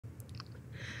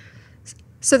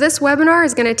So this webinar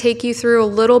is going to take you through a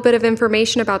little bit of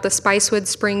information about the Spicewood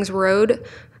Springs Road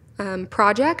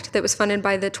project that was funded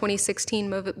by the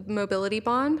 2016 Mobility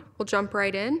Bond. We'll jump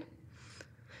right in.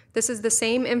 This is the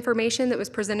same information that was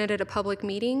presented at a public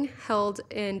meeting held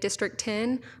in District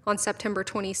 10 on September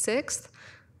 26th.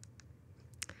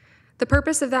 The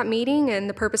purpose of that meeting and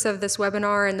the purpose of this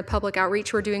webinar and the public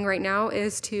outreach we're doing right now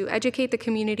is to educate the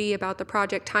community about the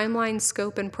project timeline,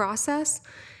 scope, and process,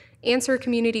 answer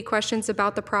community questions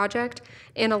about the project,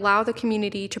 and allow the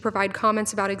community to provide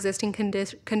comments about existing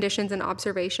conditions and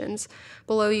observations.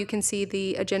 Below you can see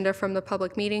the agenda from the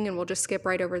public meeting, and we'll just skip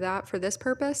right over that for this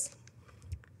purpose.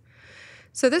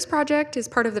 So this project is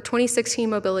part of the 2016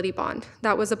 Mobility Bond.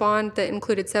 That was a bond that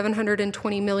included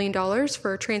 $720 million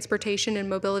for transportation and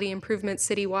mobility improvements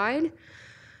citywide.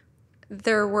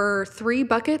 There were 3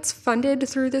 buckets funded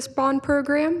through this bond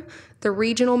program. The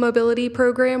Regional Mobility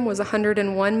Program was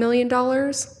 $101 million.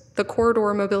 The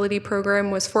Corridor Mobility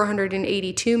Program was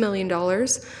 $482 million.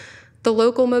 The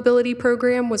Local Mobility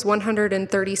Program was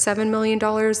 $137 million,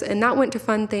 and that went to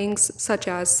fund things such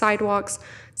as sidewalks,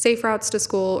 safe routes to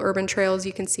school, urban trails.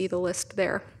 You can see the list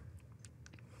there.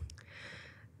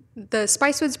 The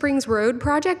Spicewood Springs Road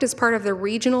project is part of the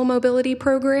Regional Mobility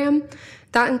Program.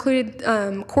 That included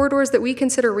corridors that we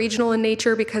consider regional in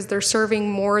nature because they're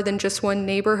serving more than just one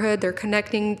neighborhood. They're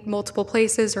connecting multiple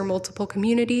places or multiple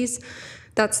communities.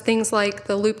 That's things like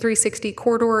the Loop 360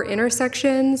 corridor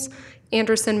intersections,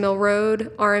 Anderson Mill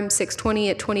Road, RM 620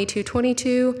 at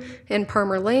 2222, and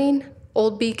Palmer Lane,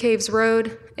 Old Bee Caves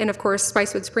Road, and of course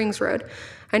Spicewood Springs Road.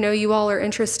 I know you all are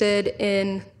interested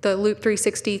in the Loop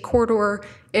 360 corridor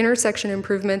intersection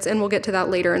improvements, and we'll get to that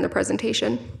later in the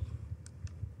presentation.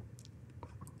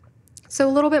 So a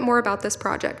little bit more about this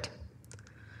project.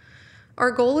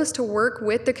 Our goal is to work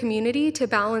with the community to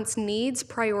balance needs,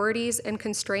 priorities, and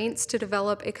constraints to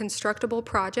develop a constructible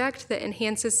project that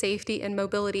enhances safety and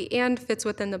mobility and fits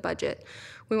within the budget.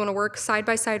 We want to work side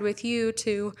by side with you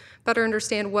to better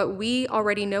understand what we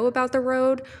already know about the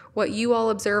road, what you all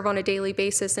observe on a daily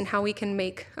basis, and how we can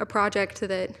make a project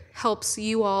that helps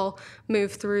you all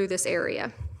move through this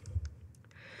area.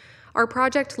 Our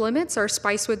project limits are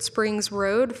Spicewood Springs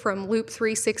Road from Loop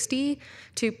 360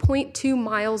 to 0.2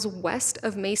 miles west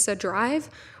of Mesa Drive.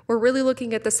 We're really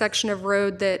looking at the section of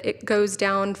road that it goes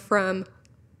down from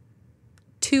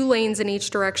 2 lanes in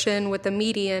each direction with a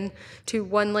median to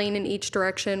 1 lane in each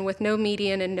direction with no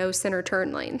median and no center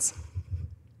turn lanes.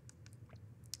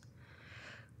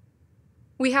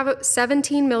 We have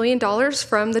 $17 million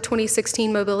from the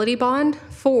 2016 Mobility Bond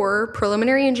for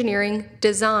preliminary engineering,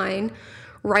 design,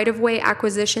 right-of-way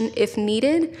acquisition if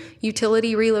needed,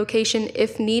 utility relocation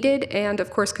if needed, and of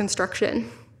course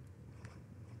construction.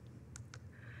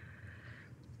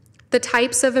 The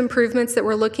types of improvements that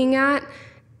we're looking at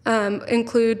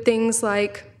include things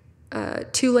like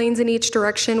 2 lanes in each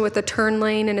direction with a turn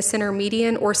lane and a center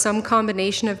median, or some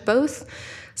combination of both,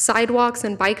 sidewalks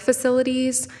and bike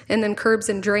facilities, and then curbs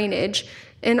and drainage.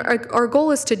 And our goal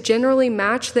is to generally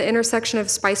match the intersection of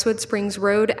Spicewood Springs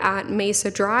Road at Mesa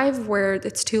Drive, where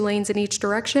it's 2 lanes in each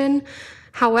direction.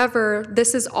 However,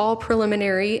 this is all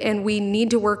preliminary, and we need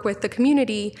to work with the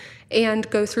community and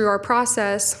go through our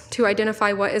process to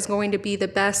identify what is going to be the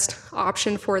best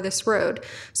option for this road.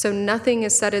 So nothing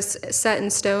is set in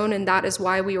stone, and that is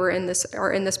why we are in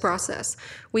this process.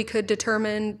 We could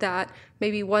determine that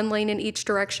maybe 1 lane in each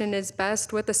direction is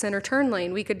best with a center turn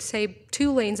lane. We could say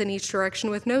 2 lanes in each direction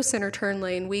with no center turn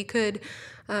lane. We could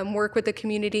work with the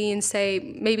community and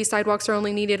say maybe sidewalks are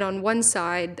only needed on one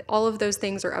side. All of those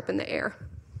things are up in the air.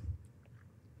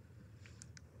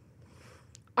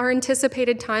 Our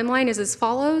anticipated timeline is as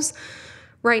follows.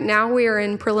 Right now we are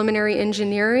in preliminary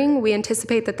engineering. We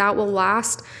anticipate that that will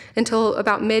last until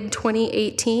about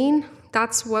mid-2018.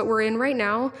 That's what we're in right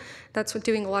now. That's what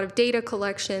doing a lot of data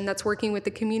collection. That's working with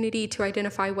the community to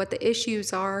identify what the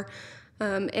issues are,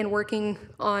 and working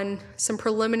on some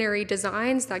preliminary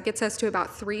designs. That gets us to about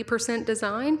 3%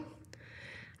 design.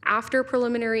 After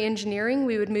preliminary engineering,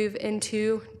 we would move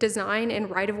into design and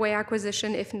right-of-way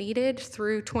acquisition if needed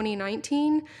through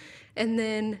 2019, and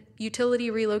then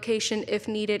utility relocation if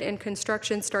needed and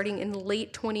construction starting in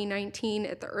late 2019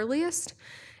 at the earliest.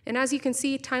 And as you can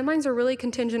see, timelines are really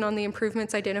contingent on the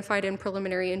improvements identified in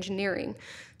preliminary engineering.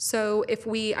 So if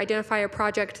we identify a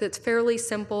project that's fairly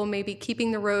simple, maybe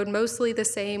keeping the road mostly the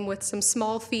same with some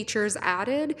small features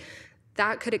added,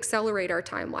 that could accelerate our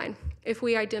timeline. If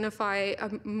we identify a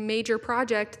major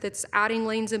project that's adding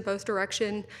lanes in both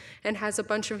directions and has a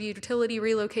bunch of utility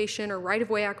relocation or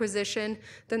right-of-way acquisition,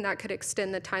 then that could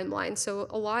extend the timeline. So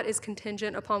a lot is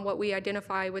contingent upon what we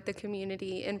identify with the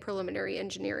community in preliminary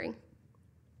engineering.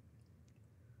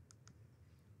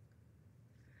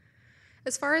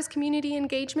 As far as community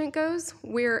engagement goes,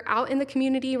 we're out in the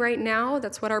community right now.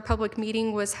 That's what our public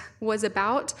meeting was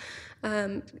about,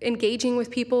 engaging with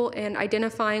people and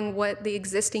identifying what the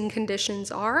existing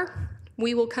conditions are.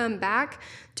 We will come back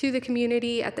to the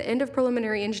community at the end of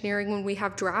preliminary engineering when we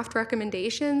have draft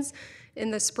recommendations in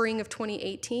the spring of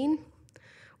 2018.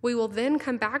 We will then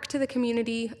come back to the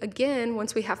community again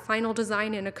once we have final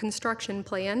design and a construction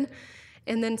plan.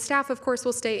 And then staff, of course,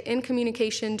 will stay in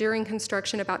communication during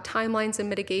construction about timelines and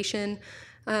mitigation,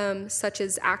 such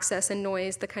as access and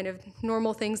noise, the kind of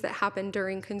normal things that happen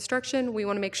during construction. We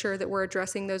want to make sure that we're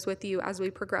addressing those with you as we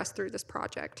progress through this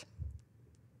project.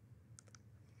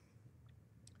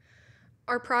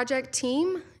 Our project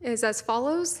team is as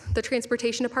follows. The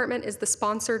Transportation Department is the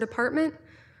sponsor department.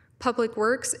 Public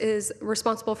Works is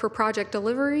responsible for project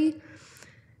delivery.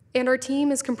 And our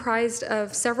team is comprised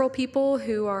of several people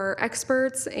who are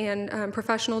experts and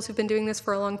professionals who've been doing this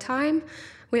for a long time.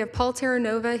 We have Paul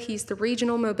Terranova. He's the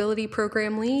Regional Mobility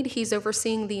Program Lead. He's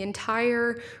overseeing the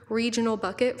entire regional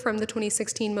bucket from the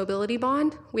 2016 Mobility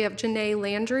Bond. We have Janae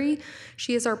Landry.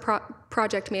 She is our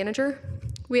project manager.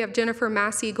 We have Jennifer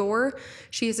Massey-Gore.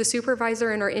 She is a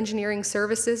supervisor in our Engineering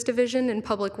Services Division in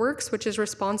Public Works, which is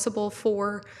responsible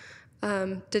for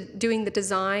doing the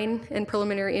design and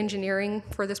preliminary engineering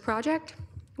for this project.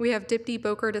 We have Dipti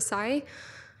Boker Desai.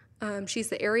 She's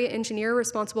the area engineer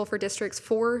responsible for districts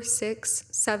 4, 6,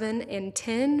 7, and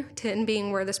 10, 10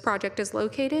 being where this project is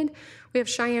located. We have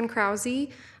Cheyenne Krause.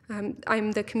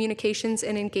 I'm the communications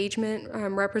and engagement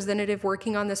representative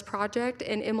working on this project,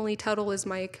 and Emily Tuttle is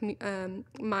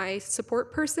my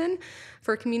support person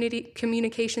for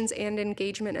communications and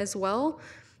engagement as well.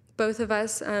 Both of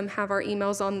us have our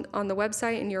emails on the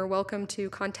website, and you're welcome to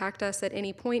contact us at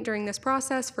any point during this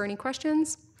process for any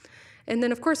questions. And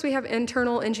then, of course, we have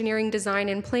internal engineering, design,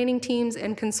 and planning teams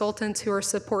and consultants who are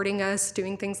supporting us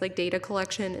doing things like data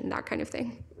collection and that kind of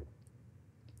thing.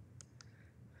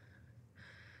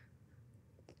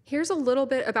 Here's a little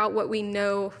bit about what we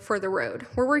know for the road.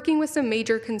 We're working with some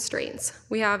major constraints.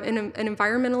 We have an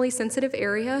environmentally sensitive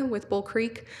area with Bull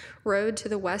Creek Road to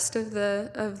the west of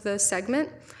the segment.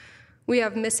 We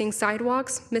have missing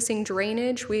sidewalks, missing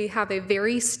drainage. We have a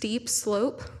very steep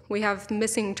slope. We have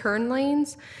missing turn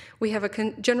lanes. We have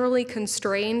a generally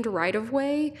constrained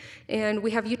right-of-way, and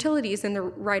we have utilities in the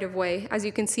right-of-way. As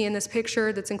you can see in this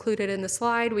picture that's included in the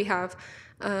slide, we have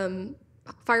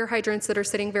fire hydrants that are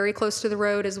sitting very close to the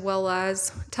road, as well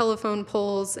as telephone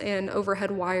poles and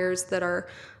overhead wires that are,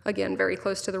 again, very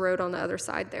close to the road on the other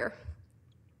side there.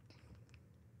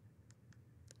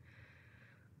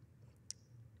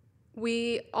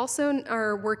 We also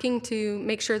are working to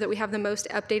make sure that we have the most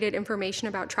updated information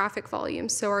about traffic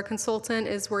volumes. So our consultant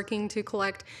is working to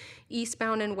collect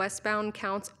eastbound and westbound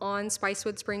counts on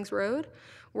Spicewood Springs Road.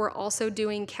 We're also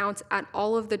doing counts at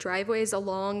all of the driveways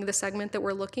along the segment that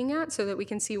we're looking at so that we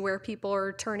can see where people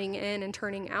are turning in and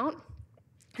turning out.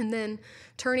 And then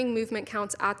turning movement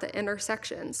counts at the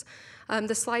intersections.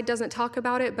 The slide doesn't talk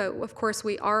about it, but of course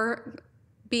we are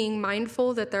being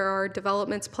mindful that there are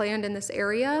developments planned in this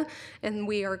area, and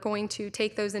we are going to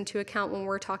take those into account when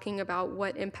we're talking about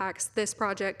what impacts this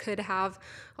project could have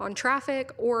on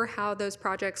traffic or how those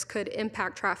projects could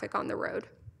impact traffic on the road.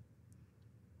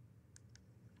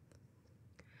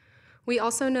 We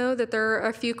also know that there are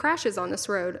a few crashes on this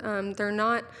road. They're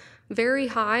not very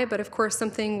high, but of course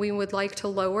something we would like to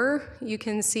lower. You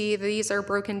can see these are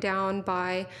broken down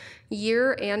by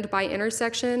year and by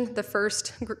intersection. The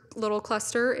first little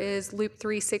cluster is Loop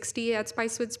 360 at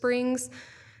Spicewood Springs.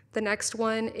 The next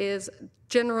one is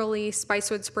generally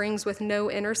Spicewood Springs with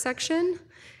no intersection.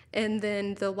 And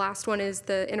then the last one is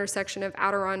the intersection of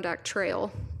Adirondack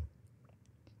Trail.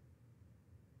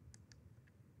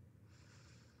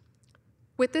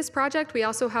 With this project, we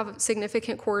also have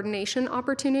significant coordination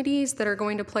opportunities that are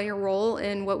going to play a role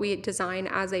in what we design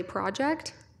as a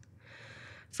project.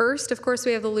 First, of course,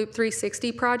 we have the Loop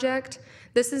 360 project.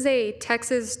 This is a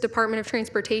Texas Department of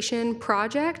Transportation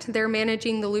project. They're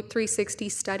managing the Loop 360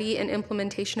 study and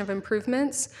implementation of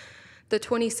improvements. The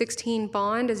 2016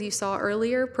 bond, as you saw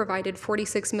earlier, provided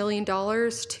 $46 million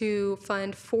to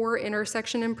fund 4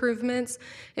 intersection improvements,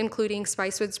 including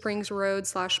Spicewood Springs Road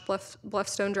 /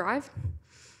 Bluffstone Drive.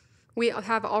 We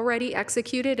have already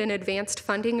executed an advanced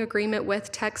funding agreement with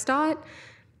TxDOT,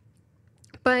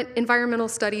 but environmental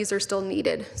studies are still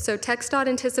needed. So TxDOT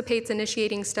anticipates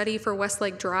initiating study for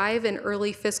Westlake Drive in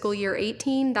early fiscal year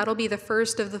 18. That'll be the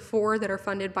first of the 4 that are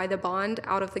funded by the bond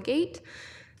out of the gate.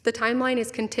 The timeline is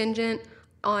contingent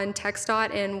on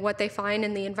TxDOT and what they find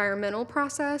in the environmental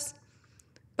process,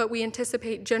 but we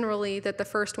anticipate generally that the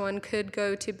first one could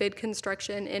go to bid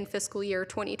construction in fiscal year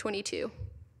 2022.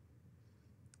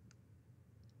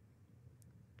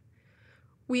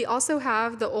 We also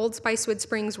have the old Spicewood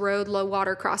Springs Road low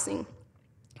water crossing.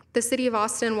 The City of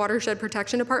Austin Watershed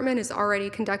Protection Department is already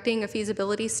conducting a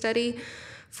feasibility study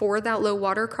for that low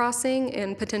water crossing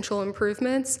and potential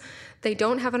improvements. They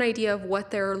don't have an idea of what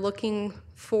they're looking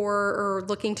for or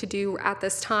looking to do at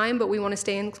this time, but we want to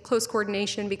stay in close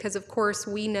coordination because, of course,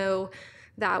 we know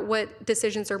that what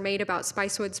decisions are made about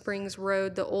Spicewood Springs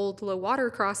Road, the old low water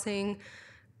crossing,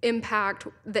 impact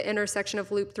the intersection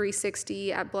of Loop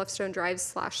 360 at Bluffstone Drive /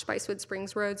 Spicewood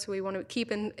Springs Road. So we want to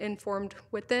keep informed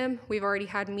with them. We've already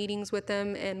had meetings with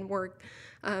them and we're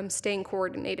staying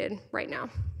coordinated right now.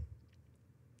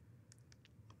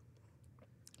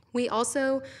 We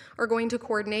also are going to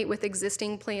coordinate with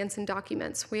existing plans and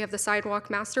documents. We have the sidewalk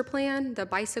master plan, the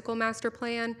bicycle master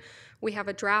plan. We have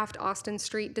a draft Austin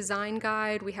Street design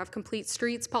guide. We have complete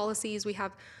streets policies. We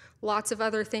have lots of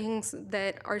other things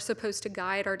that are supposed to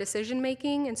guide our decision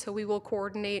making. And so we will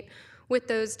coordinate with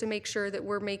those to make sure that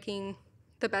we're making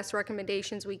the best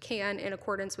recommendations we can in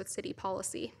accordance with city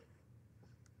policy.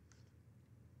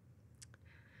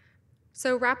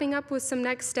 So wrapping up with some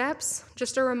next steps,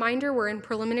 just a reminder, we're in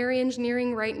preliminary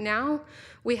engineering right now.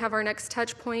 We have our next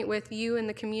touch point with you and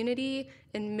the community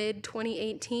in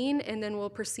mid-2018, and then we'll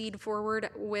proceed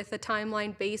forward with a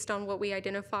timeline based on what we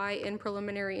identify in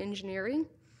preliminary engineering.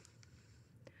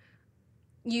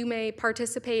 You may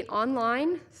participate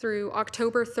online through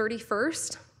October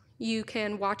 31st. You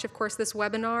can watch, of course, this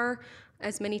webinar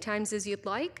as many times as you'd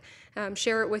like,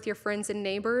 share it with your friends and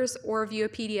neighbors, or view a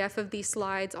PDF of these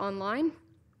slides online.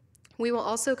 We will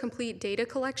also complete data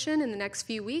collection in the next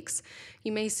few weeks.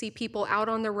 You may see people out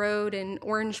on the road in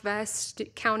orange vests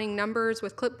counting numbers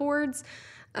with clipboards.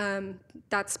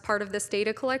 That's part of this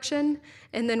data collection.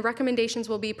 And then recommendations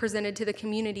will be presented to the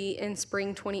community in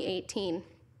spring 2018.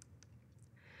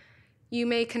 You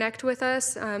may connect with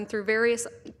us through various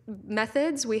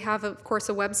methods. We have, of course,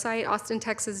 a website,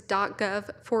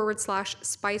 AustinTexas.gov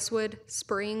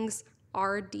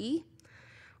 /SpicewoodSpringsRd.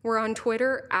 We're on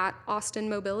Twitter at Austin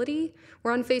Mobility.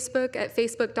 We're on Facebook at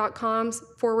facebook.com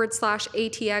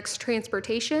 /ATX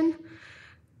Transportation.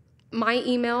 My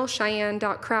email,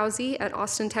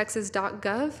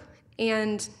 cheyenne.krause@austintexas.gov.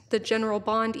 And the general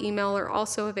bond email are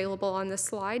also available on this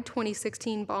slide,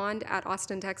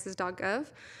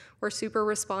 2016bond@austintexas.gov. We're super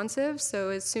responsive, so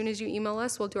as soon as you email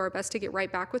us, we'll do our best to get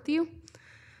right back with you.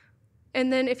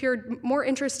 And then if you're more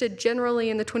interested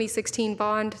generally in the 2016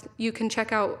 bond, you can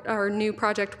check out our new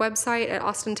project website at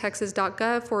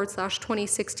AustinTexas.gov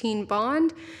 /2016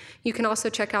 bond. You can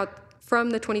also check out from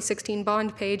the 2016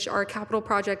 bond page our Capital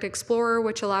Project Explorer,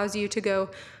 which allows you to go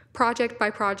project by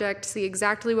project, see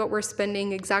exactly what we're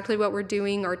spending, exactly what we're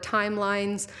doing, our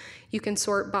timelines. You can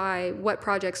sort by what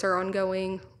projects are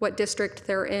ongoing, what district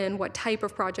they're in, what type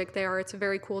of project they are. It's a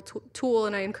very cool tool,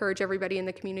 and I encourage everybody in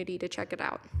the community to check it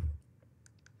out.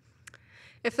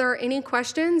 If there are any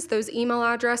questions, those email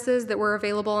addresses that were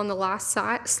available on the last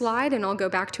slide, and I'll go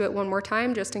back to it one more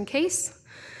time just in case.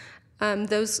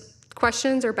 Those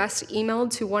questions are best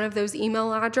emailed to one of those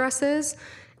email addresses.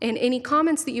 And any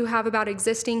comments that you have about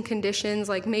existing conditions,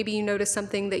 like maybe you notice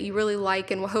something that you really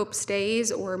like and hope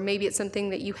stays, or maybe it's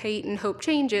something that you hate and hope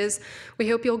changes, we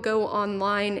hope you'll go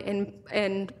online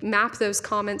and map those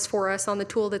comments for us on the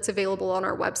tool that's available on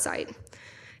our website.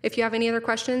 If you have any other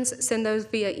questions, send those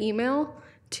via email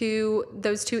to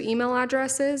those two email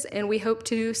addresses, and we hope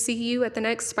to see you at the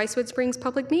next Spicewood Springs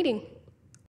public meeting.